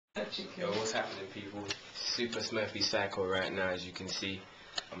Yo, what's happening, people? Super Smurfie Syco right now, as you can see.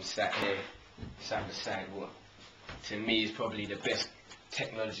 I'm sat here, sat beside what to me is probably the best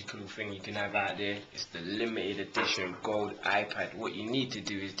technological thing you can have out there. It's the limited edition gold iPad. What you need to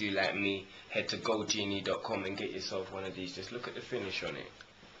do is do like me, head to Goldgenie.com and get yourself one of these. Just look at the finish on it.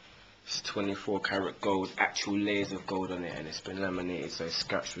 It's 24 karat gold, actual layers of gold on it, and it's been laminated so it's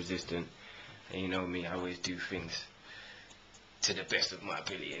scratch resistant. And you know me, I always do things to the best of my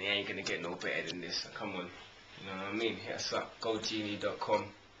ability, and you ain't gonna get no better than this. So come on, you know what I mean? Hit us up, Goldgenie.com,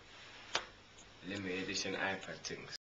 limited edition iPad things.